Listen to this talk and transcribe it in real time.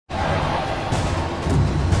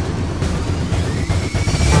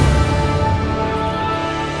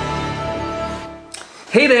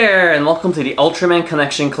Hey there, and welcome to the Ultraman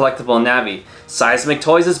Connection Collectible Navi. Seismic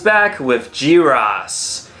Toys is back with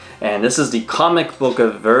Jirahs. And this is the comic book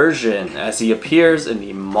version as he appears in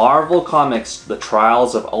the Marvel Comics The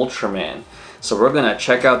Trials of Ultraman. So we're gonna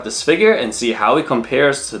check out this figure and see how he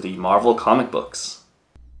compares to the Marvel comic books.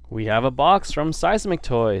 We have a box from Seismic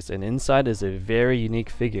Toys, and inside is a very unique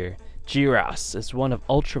figure. Jirahs is one of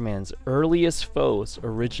Ultraman's earliest foes,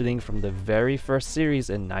 originating from the very first series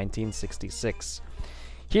in 1966.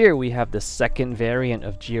 Here we have the second variant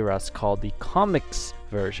of Jirahs called the comics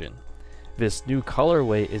version. This new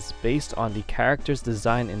colorway is based on the character's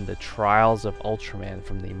design in the Trials of Ultraman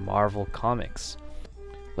from the Marvel Comics.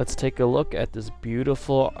 Let's take a look at this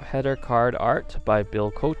beautiful header card art by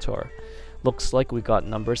Bill Kotor. Looks like we got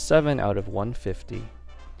number 7 out of 150.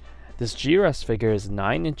 This Jirahs figure is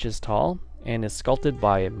 9 inches tall and is sculpted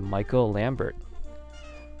by Michael Lambert.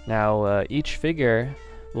 Now each figure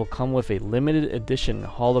will come with a limited edition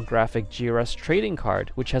holographic Jirahs trading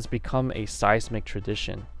card, which has become a Seismic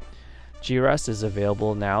tradition. Jirahs is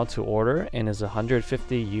available now to order and is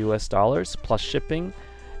 $150 plus shipping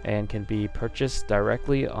and can be purchased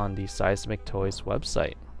directly on the Seismic Toys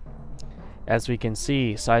website. As we can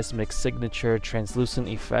see, Seismic's signature translucent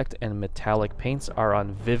effect and metallic paints are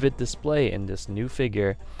on vivid display in this new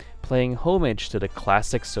figure, paying homage to the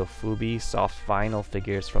classic Sofubi soft vinyl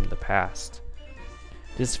figures from the past.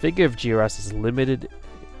 This figure of Jirahs is limited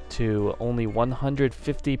to only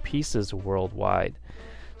 150 pieces worldwide.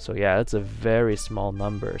 So yeah, that's a very small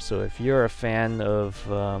number. So if you're a fan of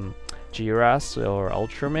Jirahs or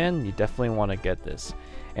Ultraman, you definitely want to get this.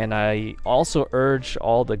 And I also urge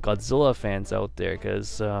all the Godzilla fans out there,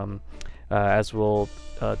 because as we'll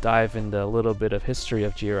dive into a little bit of history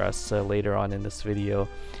of Jirahs later on in this video,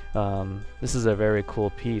 this is a very cool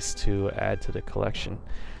piece to add to the collection.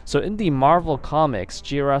 So in the Marvel Comics,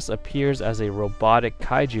 Jirahs appears as a robotic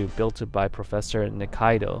kaiju built by Professor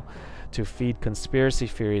Nikaido to feed conspiracy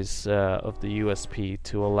theories of the USP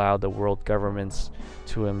to allow the world governments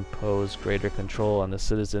to impose greater control on the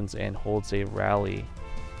citizens, and holds a rally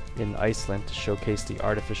in Iceland to showcase the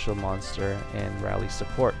artificial monster and rally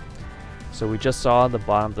support. So we just saw the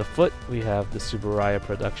bottom of the foot. We have the Tsuburaya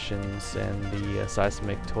Productions and the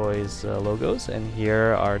Seismic Toys logos, and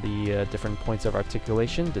here are the different points of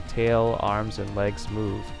articulation. The tail, arms, and legs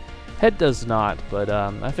move. Head does not, but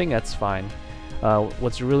I think that's fine.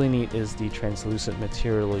 What's really neat is the translucent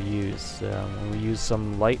material used. When we use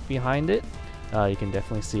some light behind it, you can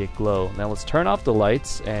definitely see it glow. Now let's turn off the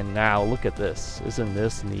lights, and now look at this. Isn't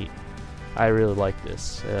this neat? I really like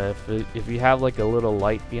this. If you have like a little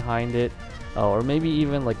light behind it, or maybe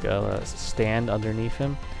even like a stand underneath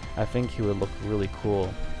him, I think he would look really cool.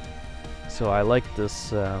 So I like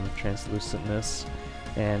this translucentness,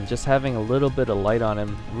 and just having a little bit of light on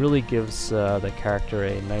him really gives the character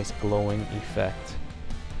a nice glowing effect.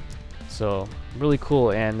 So really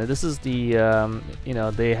cool. And this is the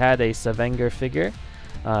they had a Savenger figure,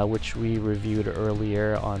 which we reviewed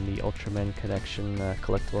earlier on the Ultraman Connection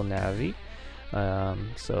Collectible Navi.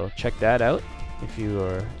 So check that out if you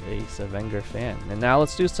are a Savenger fan. And now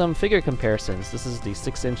let's do some figure comparisons. This is the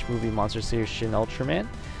 6-inch movie Monster Series Shin Ultraman,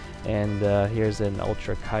 and here's an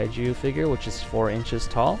Ultra Kaiju figure, which is 4 inches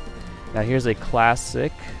tall. Now here's a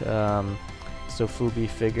classic Sofubi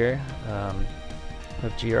figure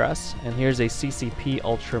of Jirahs, and here's a CCP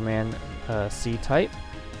Ultraman C-type.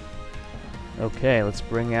 Okay, let's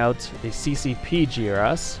bring out a CCP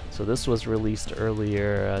Jirahs. So this was released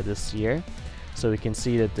earlier this year, so we can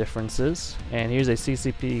see the differences. And here's a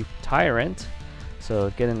CCP Tyrant, so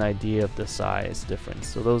get an idea of the size difference.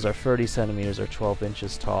 So those are 30 centimeters or 12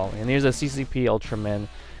 inches tall. And here's a CCP Ultraman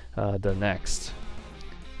the next.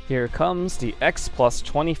 Here comes the X plus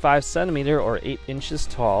 25 centimeter or 8 inches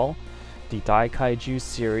tall, the Daikaiju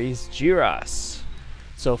series Jirahs.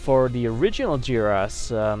 So for the original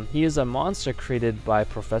Jirahs, he is a monster created by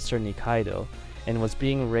Professor Nikaido and was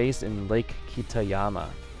being raised in Lake Kitayama.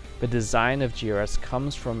 The design of Jirahs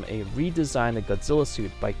comes from a redesigned Godzilla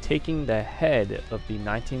suit by taking the head of the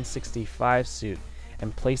 1965 suit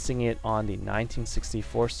and placing it on the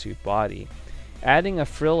 1964 suit body, adding a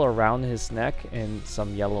frill around his neck and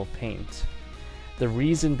some yellow paint. The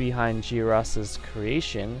reason behind Jirahs'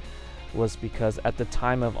 creation was because at the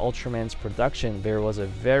time of Ultraman's production, there was a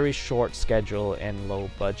very short schedule and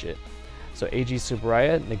low budget. So AG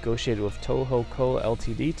Tsuburaya negotiated with Toho Co.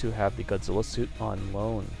 Ltd. to have the Godzilla suit on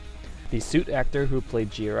loan. The suit actor who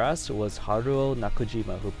played Jirahs was Haruo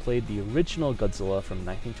Nakajima, who played the original Godzilla from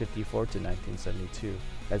 1954 to 1972.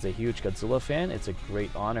 As a huge Godzilla fan, it's a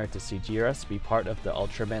great honor to see Jirahs be part of the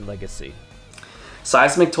Ultraman legacy.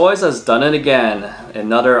 Seismic Toys has done it again.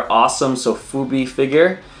 Another awesome Sofubi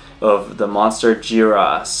figure of the monster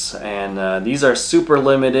Jirahs. And these are super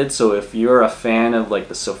limited, so if you're a fan of like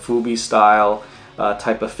the Sofubi style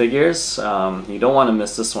type of figures, you don't want to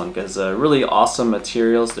miss this one, because really awesome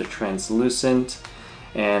materials. They're translucent,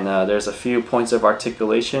 and there's a few points of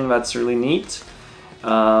articulation that's really neat.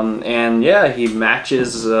 And yeah, he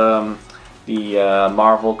matches the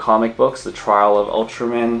Marvel comic books, the Trial of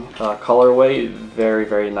Ultraman colorway,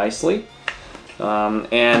 very nicely.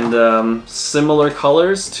 Similar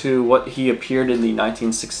colors to what he appeared in the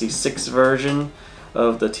 1966 version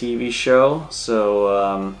of the TV show.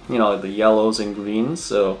 So, you know, the yellows and greens.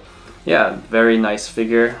 So, yeah, very nice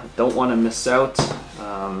figure. Don't want to miss out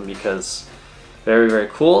because very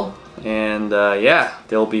cool. And yeah,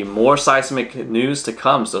 there'll be more Seismic news to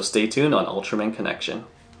come, so stay tuned on Ultraman Connection.